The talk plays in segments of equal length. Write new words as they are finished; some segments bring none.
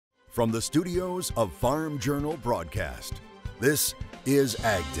From the studios of Farm Journal Broadcast, this is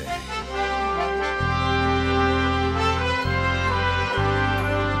AgDay.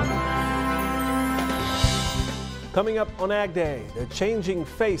 Coming up on AgDay, the changing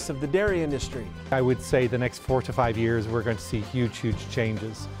face of the dairy industry. I would say the next 4 to 5 years we're going to see huge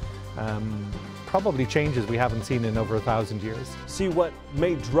changes. Probably changes we haven't seen in over 1,000 years. See what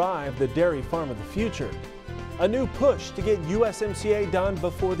may drive the dairy farm of the future. A new push to get USMCA done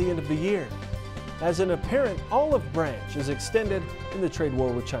before the end of the year, as an apparent olive branch is extended in the trade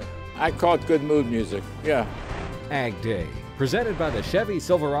war with China. I call it good mood music, yeah. AgDay, presented by the Chevy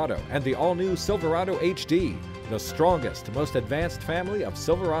Silverado and the all-new Silverado HD, the strongest, most advanced family of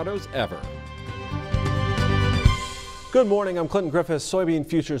Silverados ever. Good morning, I'm Clinton Griffiths. Soybean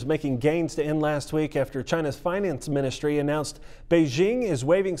futures making gains to end last week after China's finance ministry announced Beijing is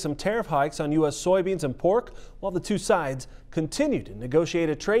waiving some tariff hikes on U.S. soybeans and pork while the two sides continue to negotiate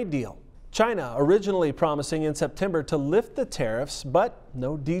a trade deal. China originally promising in September to lift the tariffs, but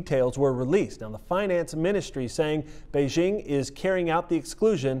no details were released. Now, the finance ministry saying Beijing is carrying out the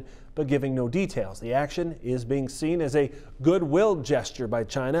exclusion but giving no details. The action is being seen as a goodwill gesture by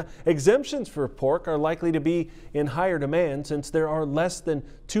China. Exemptions for pork are likely to be in higher demand since there are less than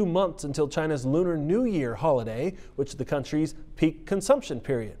 2 months until China's Lunar New Year holiday, which is the country's peak consumption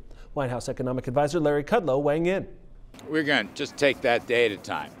period. White House Economic Advisor Larry Kudlow weighing in. We're going to just take that day at a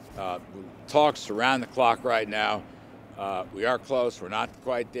time. Talks around the clock right now. We are close. We're not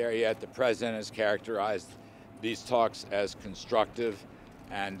quite there yet. The president has characterized these talks as constructive.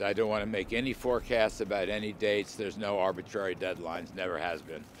 And I don't want to make any forecasts about any dates. There's no arbitrary deadlines, never has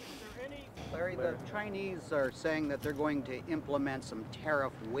been. Larry, the Chinese are saying that they're going to implement some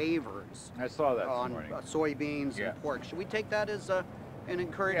tariff waivers. I saw that on soybeans and pork. Should we take that as an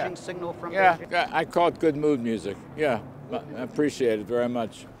encouraging signal from Beijing? Yeah, I call it good mood music. Yeah, I appreciate it very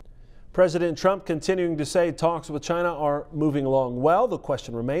much. President Trump continuing to say talks with China are moving along well. The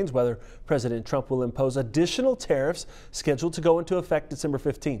question remains whether President Trump will impose additional tariffs scheduled to go into effect December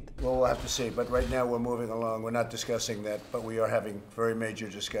 15th. Well, we'll have to see. But right now we're moving along. We're not discussing that, but we are having very major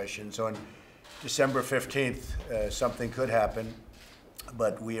discussions. On December 15th, something could happen,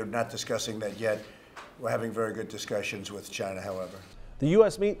 but we are not discussing that yet. We're having very good discussions with China, however. The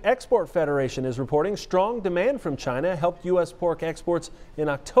U.S. Meat Export Federation is reporting strong demand from China helped U.S. pork exports in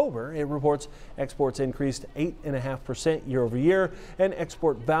October. It reports exports increased 8.5% year over year, and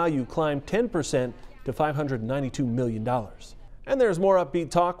export value climbed 10% to $592 million. And there's more upbeat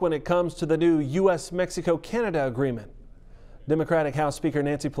talk when it comes to the new U.S.-Mexico-Canada agreement. Democratic House Speaker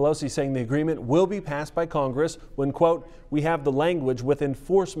Nancy Pelosi saying the agreement will be passed by Congress when, quote, we have the language with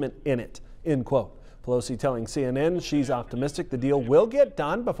enforcement in it, end quote. Pelosi telling CNN she's optimistic the deal will get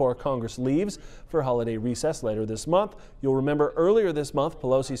done before Congress leaves for holiday recess later this month. You'll remember earlier this month,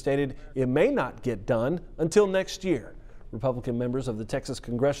 Pelosi stated it may not get done until next year. Republican members of the Texas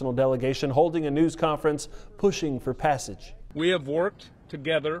congressional delegation holding a news conference pushing for passage. We have worked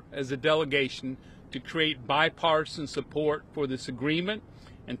together as a delegation to create bipartisan support for this agreement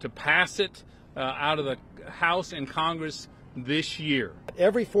and to pass it out of the House and Congress this year.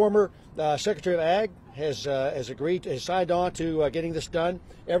 Every former Secretary of Ag has signed on to getting this done.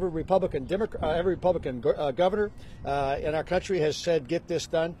 Every Republican governor in our country has said get this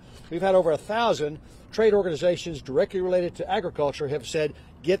done. We've had over 1,000 trade organizations directly related to agriculture have said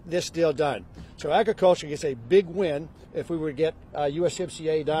get this deal done. So agriculture gets a big win if we were to get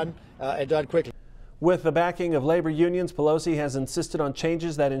USMCA done and done quickly. With the backing of labor unions, Pelosi has insisted on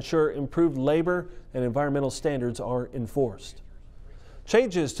changes that ensure improved labor and environmental standards are enforced.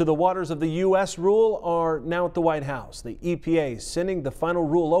 Changes to the Waters of the U.S. rule are now at the White House. The EPA sending the final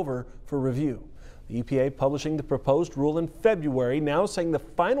rule over for review. The EPA publishing the proposed rule in February, now saying the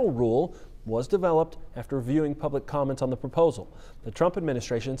final rule was developed after reviewing public comments on the proposal. The Trump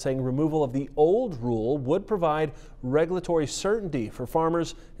administration saying removal of the old rule would provide regulatory certainty for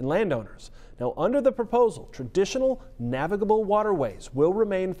farmers and landowners. Now, under the proposal, traditional navigable waterways will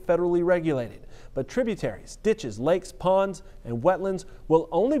remain federally regulated, but tributaries, ditches, lakes, ponds, and wetlands will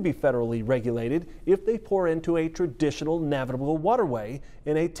only be federally regulated if they pour into a traditional navigable waterway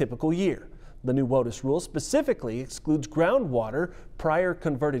in a typical year. The new WOTUS rule specifically excludes groundwater, prior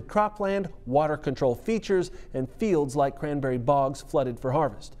converted cropland, water control features, and fields like cranberry bogs flooded for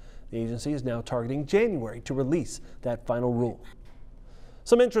harvest. The agency is now targeting January to release that final rule.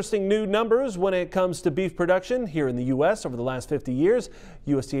 Some interesting new numbers when it comes to beef production here in the U.S. over the last 50 years.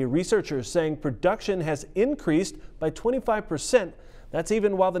 USDA researchers saying production has increased by 25%. That's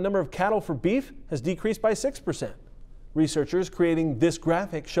even while the number of cattle for beef has decreased by 6%. Researchers creating this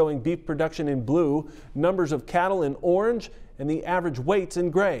graphic showing beef production in blue, numbers of cattle in orange, and the average weights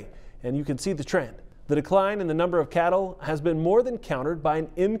in gray, and you can see the trend. The decline in the number of cattle has been more than countered by an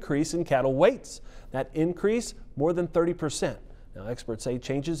increase in cattle weights. That increase more than 30%. Now, experts say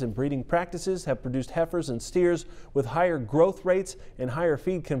changes in breeding practices have produced heifers and steers with higher growth rates and higher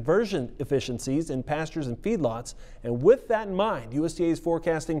feed conversion efficiencies in pastures and feedlots. And with that in mind, USDA is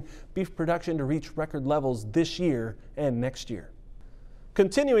forecasting beef production to reach record levels this year and next year.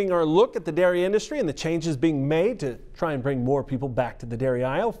 Continuing our look at the dairy industry and the changes being made to try and bring more people back to the dairy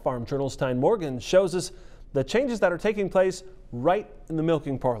aisle, Farm Journal's Tyne Morgan shows us the changes that are taking place right in the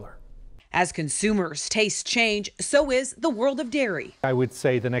milking parlor. As consumers' tastes change, so is the world of dairy. I would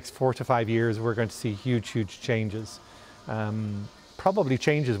say the next 4 to 5 years we're going to see huge changes. Probably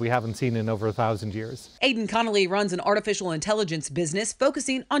changes we haven't seen in over 1,000 years. Aidan Connolly runs an artificial intelligence business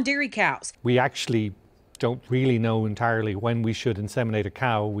focusing on dairy cows. We actually don't really know entirely when we should inseminate a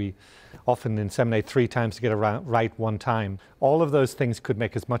cow. We often inseminate 3 times to get it right 1 time. All of those things could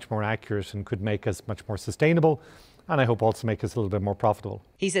make us much more accurate and could make us much more sustainable, and I hope also make us a little bit more profitable.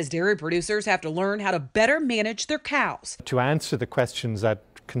 He says dairy producers have to learn how to better manage their cows. To answer the questions that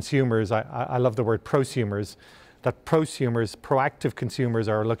consumers, I love the word prosumers, that prosumers, proactive consumers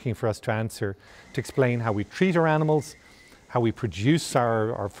are looking for us to answer, to explain how we treat our animals, how we produce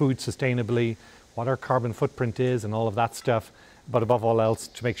our food sustainably, what our carbon footprint is and all of that stuff, but above all else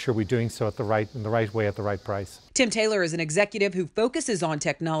to make sure we're doing so in the right way at the right price. Tim Taylor is an executive who focuses on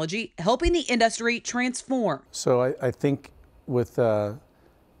technology, helping the industry transform. So I think with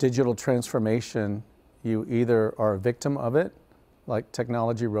digital transformation, you either are a victim of it, like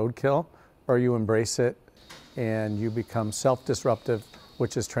technology roadkill, or you embrace it and you become self-disruptive,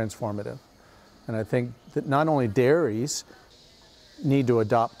 which is transformative. And I think that not only dairies need to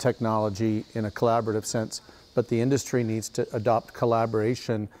adopt technology in a collaborative sense, but the industry needs to adopt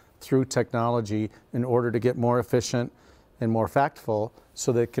collaboration through technology in order to get more efficient and more factful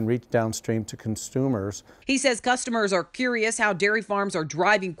so that it can reach downstream to consumers. He says customers are curious how dairy farms are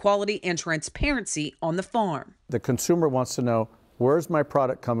driving quality and transparency on the farm. The consumer wants to know, where's my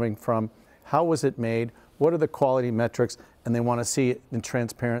product coming from? How was it made? What are the quality metrics? And they want to see it in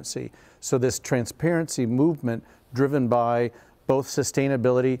transparency. So this transparency movement, driven by both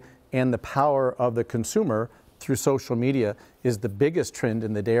sustainability and the power of the consumer through social media, is the biggest trend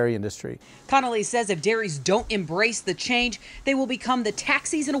in the dairy industry. Connolly says if dairies don't embrace the change, they will become the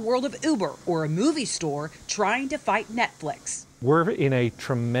taxis in a world of Uber or a movie store trying to fight Netflix. We're in a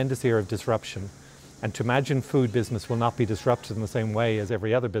tremendous era of disruption, and to imagine food business will not be disrupted in the same way as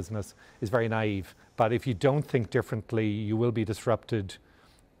every other business is very naive. But if you don't think differently, you will be disrupted,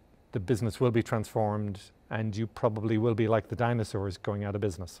 the business will be transformed, and you probably will be like the dinosaurs going out of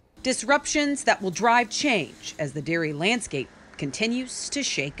business. Disruptions that will drive change as the dairy landscape continues to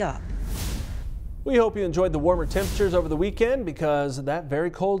shake up. We hope you enjoyed the warmer temperatures over the weekend, because that very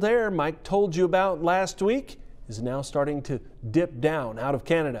cold air Mike told you about last week is now starting to dip down out of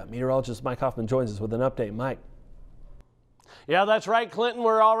Canada. Meteorologist Mike Hoffman joins us with an update. Mike. Yeah, that's right, Clinton.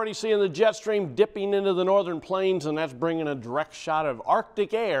 We're already seeing the jet stream dipping into the northern plains, and that's bringing a direct shot of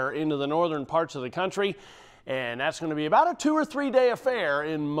Arctic air into the northern parts of the country. And that's going to be about a 2 or 3 day affair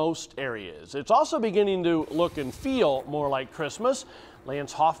in most areas. It's also beginning to look and feel more like Christmas.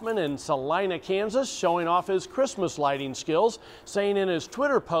 Lance Hoffman in Salina, Kansas, showing off his Christmas lighting skills, saying in his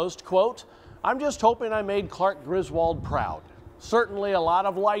Twitter post, quote, "I'm just hoping I made Clark Griswold proud. Certainly a lot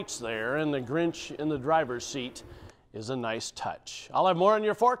of lights there, and the Grinch in the driver's seat is a nice touch." I'll have more on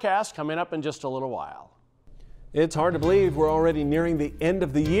your forecast coming up in just a little while. It's hard to believe we're already nearing the end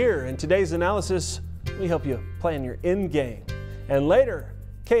of the year. In today's analysis, we help you plan your end game. And later,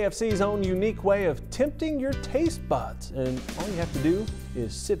 KFC's own unique way of tempting your taste buds. And all you have to do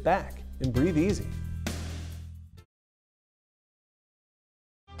is sit back and breathe easy.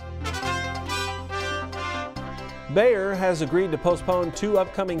 Bayer has agreed to postpone 2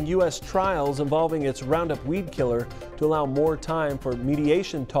 upcoming U.S. trials involving its Roundup weed killer to allow more time for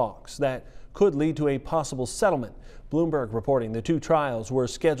mediation talks that could lead to a possible settlement. Bloomberg reporting the 2 trials were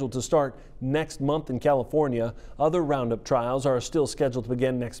scheduled to start next month in California. Other Roundup trials are still scheduled to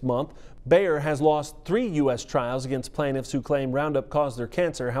begin next month. Bayer has lost 3 U.S. trials against plaintiffs who claim Roundup caused their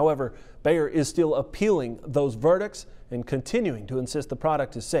cancer. However, Bayer is still appealing those verdicts and continuing to insist the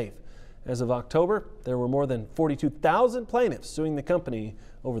product is safe. As of October, there were more than 42,000 plaintiffs suing the company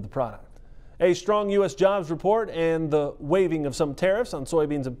over the product. A strong U.S. jobs report and the waiving of some tariffs on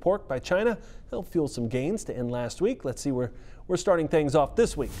soybeans and pork by China helped fuel some gains to end last week. Let's see where we're starting things off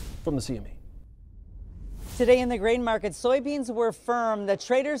this week from the CME. Today in the grain market, soybeans were firm. The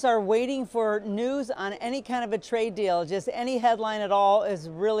traders are waiting for news on any kind of a trade deal. Just any headline at all is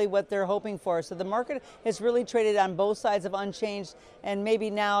really what they're hoping for. So the market has really traded on both sides of unchanged, and maybe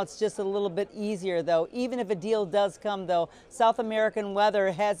now it's just a little bit easier, though. Even if a deal does come, though, South American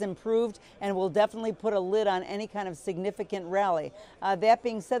weather has improved and will definitely put a lid on any kind of significant rally. That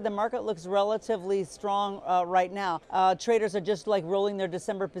being said, the market looks relatively strong right now. Traders are just like rolling their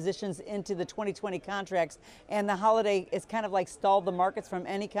December positions into the 2020 contracts. And the holiday is kind of like stalled the markets from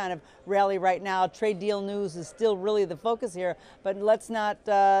any kind of rally right now. Trade deal news is still really the focus here, but let's not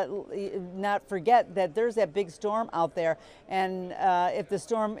forget that there's that big storm out there. And if the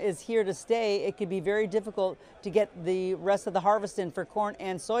storm is here to stay, it could be very difficult to get the rest of the harvest in for corn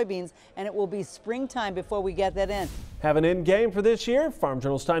and soybeans, and it will be springtime before we get that in. Have an end game for this year? Farm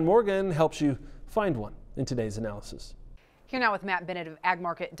Journal Stein Morgan helps you find one in today's analysis. Here now with Matt Bennett of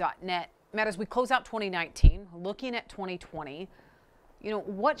agmarket.net. Matt, as we close out 2019, looking at 2020,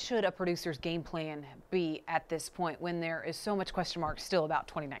 what should a producer's game plan be at this point when there is so much question mark still about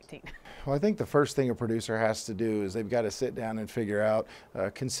 2019? Well, I think the first thing a producer has to do is they've got to sit down and figure out,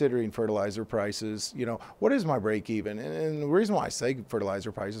 considering fertilizer prices, what is my break even? And the reason why I say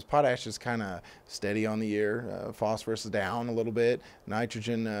fertilizer prices, potash is kind of steady on the year, phosphorus is down a little bit,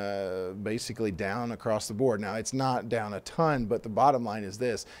 nitrogen basically down across the board. Now, it's not down a ton, but the bottom line is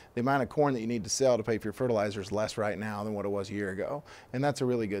this: the amount of corn that you need to sell to pay for your fertilizer is less right now than what it was a year ago. And that's a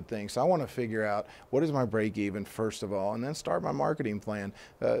really good thing. So I want to figure out what is my break even first of all, and then start my marketing plan.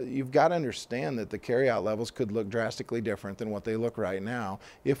 You've got to understand that the carryout levels could look drastically different than what they look right now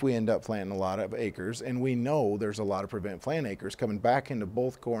if we end up planting a lot of acres. And we know there's a lot of prevent plant acres coming back into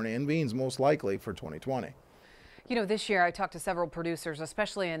both corn and beans most likely for 2020. This year I talked to several producers,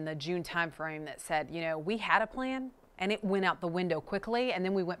 especially in the June timeframe, that said, we had a plan and it went out the window quickly, and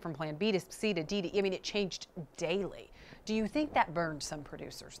then we went from plan B to C to D to E. I mean, it changed daily. Do you think that burned some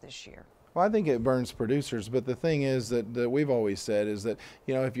producers this year? Well, I think it burns producers, but the thing is that we've always said is that,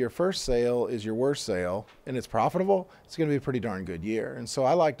 if your first sale is your worst sale and it's profitable, it's going to be a pretty darn good year. And so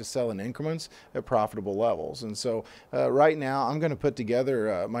I like to sell in increments at profitable levels. And so right now I'm going to put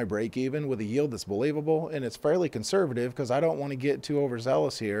together my break even with a yield that's believable, and it's fairly conservative because I don't want to get too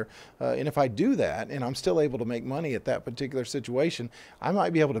overzealous here. And if I do that and I'm still able to make money at that particular situation, I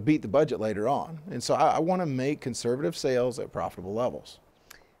might be able to beat the budget later on. And so I want to make conservative sales at profitable levels.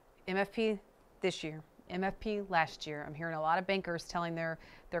 MFP this year, MFP last year. I'm hearing a lot of bankers telling their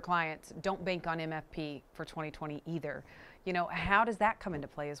clients, don't bank on MFP for 2020 either. How does that come into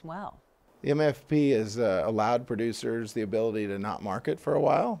play as well? The MFP has allowed producers the ability to not market for a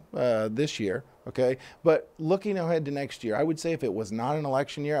while this year, okay? But looking ahead to next year, I would say if it was not an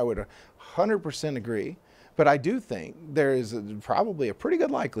election year, I would 100% agree. But I do think there is probably a pretty good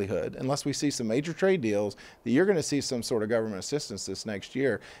likelihood, unless we see some major trade deals, that you're going to see some sort of government assistance this next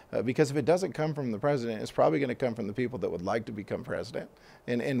year. Because if it doesn't come from the president, it's probably going to come from the people that would like to become president.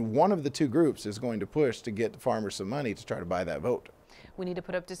 And one of the two groups is going to push to get the farmers some money to try to buy that vote. We need to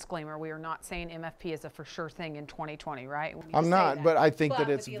put up a disclaimer. We are not saying MFP is a for sure thing in 2020, right? I'm not, but I think that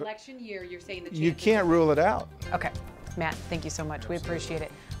it's... But the election year, you're saying the you can't rule it out. Okay. Matt, thank you so much. We appreciate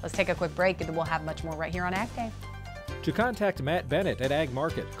it. Let's take a quick break, and then we'll have much more right here on Ag Day. To contact Matt Bennett at Ag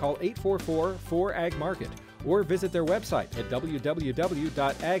Market, call 844-4AG-MARKET or visit their website at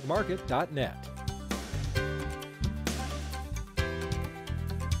www.agmarket.net.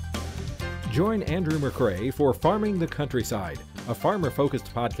 Join Andrew McRae for Farming the Countryside, a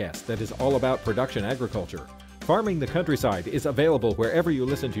farmer-focused podcast that is all about production agriculture. Farming the Countryside is available wherever you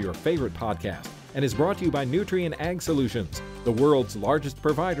listen to your favorite podcast and is brought to you by Nutrien Ag Solutions, the world's largest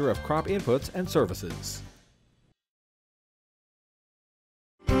provider of crop inputs and services.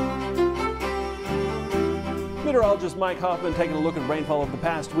 Meteorologist Mike Hoffman taking a look at rainfall over the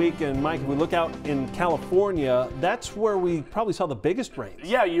past week. And Mike, if we look out in California, that's where we probably saw the biggest rains.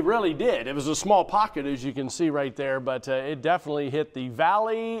 Yeah, you really did. It was a small pocket, as you can see right there, but it definitely hit the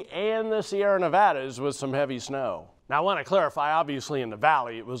valley and the Sierra Nevadas with some heavy snow. Now, I want to clarify, obviously in the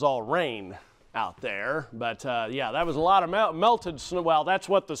valley, it was all rain out there, but yeah, that was a lot of melted snow. Well, that's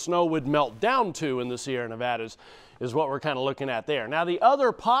what the snow would melt down to in the Sierra Nevadas, is what we're kind of looking at there. Now, the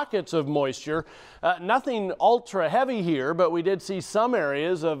other pockets of moisture, nothing ultra heavy here, but we did see some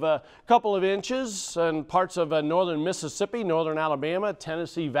areas of a couple of inches in parts of northern Mississippi, northern Alabama,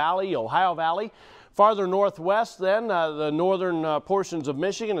 Tennessee Valley, Ohio Valley. Farther northwest then, the northern portions of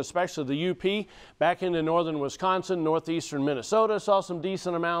Michigan, especially the UP, back into northern Wisconsin, northeastern Minnesota, saw some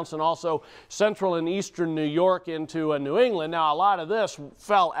decent amounts, and also central and eastern New York into New England. Now, a lot of this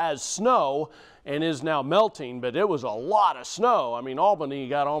fell as snow and is now melting, but it was a lot of snow. I mean, Albany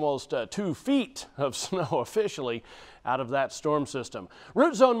got almost 2 feet of snow officially out of that storm system.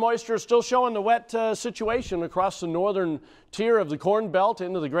 Root zone moisture is still showing the wet situation across the northern tier of the Corn Belt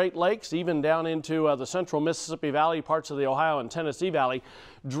into the Great Lakes, even down into the central Mississippi Valley, parts of the Ohio and Tennessee Valley.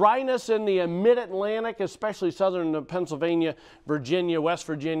 Dryness in the mid-Atlantic, especially southern Pennsylvania, Virginia, West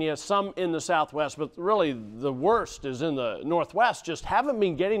Virginia, some in the southwest, but really the worst is in the northwest. Just haven't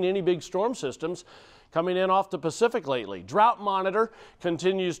been getting any big storm systems coming in off the Pacific lately. Drought monitor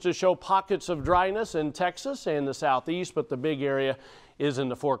continues to show pockets of dryness in Texas and the southeast, but the big area is in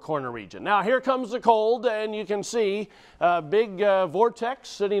the Four Corner region. Now here comes the cold, and you can see a big vortex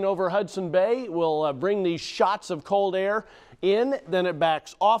sitting over Hudson Bay will bring these shots of cold air in, then it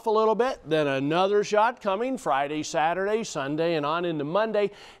backs off a little bit, then another shot coming Friday, Saturday, Sunday, and on into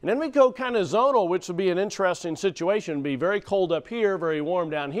Monday. And then we go kind of zonal, which would be an interesting situation. It'd be very cold up here, very warm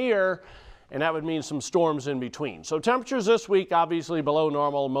down here, and that would mean some storms in between. So temperatures this week obviously below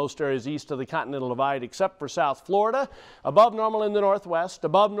normal in most areas east of the Continental Divide except for South Florida, above normal in the northwest,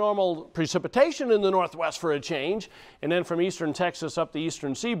 above normal precipitation in the northwest for a change, and then from eastern Texas up the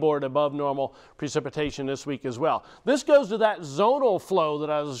eastern seaboard, above normal precipitation this week as well. This goes to that zonal flow that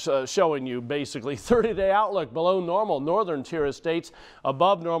I was showing you basically. 30-day outlook below normal, northern tier of states,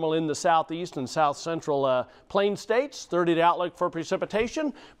 above normal in the southeast and south central plain states. 30-day outlook for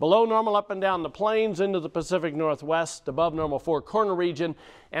precipitation, below normal up and down the plains into the Pacific Northwest, above normal Four Corner region,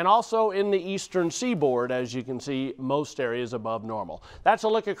 and also in the eastern seaboard, as you can see, most areas above normal. That's a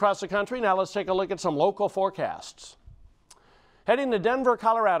look across the country. Now let's take a look at some local forecasts. Heading to Denver,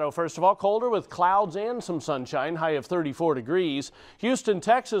 Colorado, first of all, colder with clouds and some sunshine, high of 34 degrees. Houston,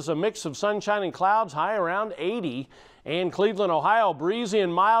 Texas, a mix of sunshine and clouds, high around 80. And Cleveland, Ohio, breezy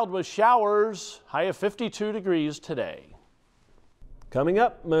and mild with showers, high of 52 degrees today. Coming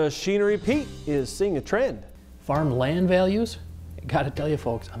up, Machinery Pete is seeing a trend. Farm land values, got to tell you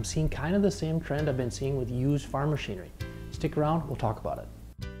folks, I'm seeing kind of the same trend I've been seeing with used farm machinery. Stick around, we'll talk about it.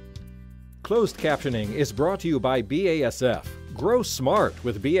 Closed captioning is brought to you by BASF. Grow smart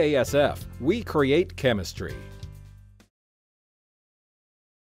with BASF. We create chemistry.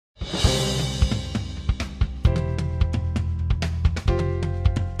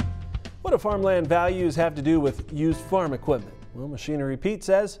 What do farmland values have to do with used farm equipment? Well, Machinery Pete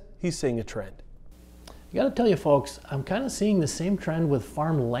says he's seeing a trend. I got to tell you folks, I'm kind of seeing the same trend with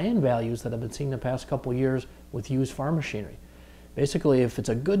farm land values that I've been seeing the past couple years with used farm machinery. Basically, if it's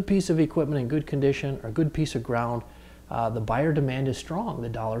a good piece of equipment in good condition or a good piece of ground, the buyer demand is strong, the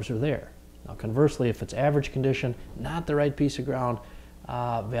dollars are there. Now conversely, if it's average condition, not the right piece of ground,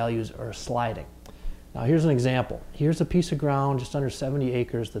 values are sliding. Now here's an example. Here's a piece of ground just under 70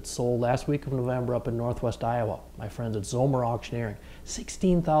 acres that sold last week of November up in northwest Iowa. My friends at Zomer Auctioneering,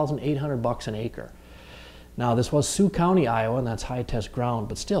 $16,800 an acre. Now this was Sioux County, Iowa, and that's high test ground,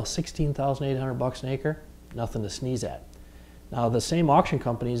 but still $16,800 an acre, nothing to sneeze at. Now the same auction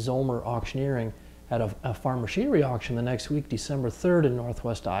company, Zomer Auctioneering, had a farm machinery auction the next week, December 3rd in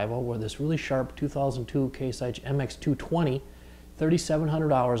northwest Iowa, where this really sharp 2002 Case IH MX220,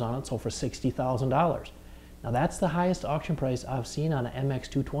 $3,700 on it, sold for $60,000. Now that's the highest auction price I've seen on an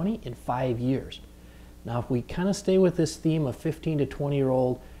MX220 in 5 years. Now if we kind of stay with this theme of 15 to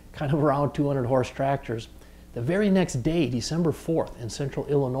 20-year-old, kind of around 200 horse tractors, the very next day, December 4th, in central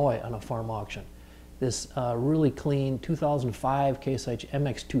Illinois on a farm auction, this really clean 2005 Case IH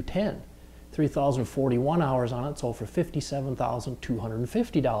MX210, 3,041 hours on it, sold for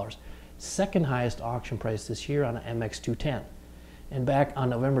 $57,250. Second highest auction price this year on an MX210. And back on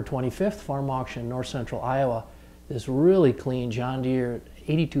November 25th, farm auction in north central Iowa, this really clean John Deere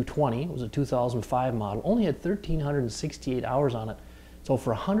 8220, it was a 2005 model, only had 1,368 hours on it. So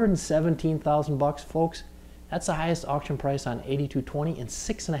for $117,000, folks, that's the highest auction price on 8220 in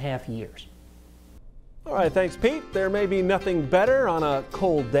 6.5 years. All right, thanks, Pete. There may be nothing better on a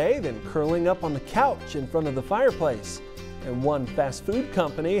cold day than curling up on the couch in front of the fireplace. And one fast food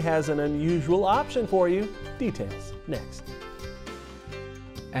company has an unusual option for you. Details next.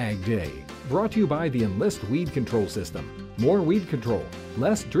 AgDay, brought to you by the Enlist Weed Control System. More weed control,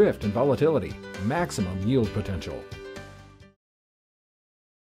 less drift and volatility, maximum yield potential.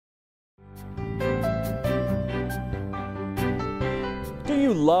 Do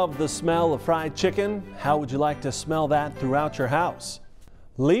you love the smell of fried chicken? How would you like to smell that throughout your house?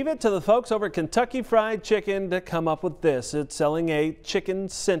 Leave it to the folks over at Kentucky Fried Chicken to come up with this. It's selling a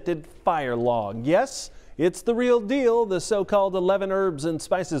chicken-scented fire log. Yes, it's the real deal. The so-called 11 herbs and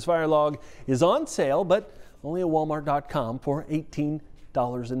spices fire log is on sale, but only at Walmart.com for $18.99.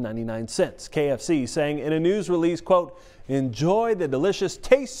 KFC saying in a news release, quote, "Enjoy the delicious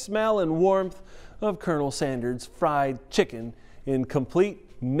taste, smell, and warmth of Colonel Sanders fried chicken in complete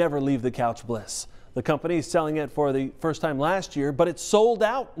never leave the couch bliss. The company is selling it for the first time last year, but it sold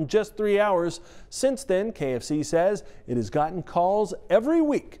out in just 3 hours. Since then, KFC says it has gotten calls every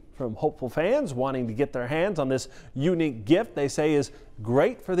week from hopeful fans wanting to get their hands on this unique gift they say is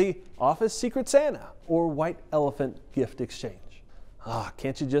great for the office Secret Santa or White Elephant gift exchange.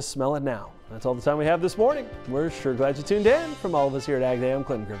 Can't you just smell it now? That's all the time we have this morning. We're sure glad you tuned in. From all of us here at AgDay, I'm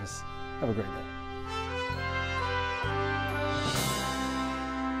Clinton Griffiths. Have a great day.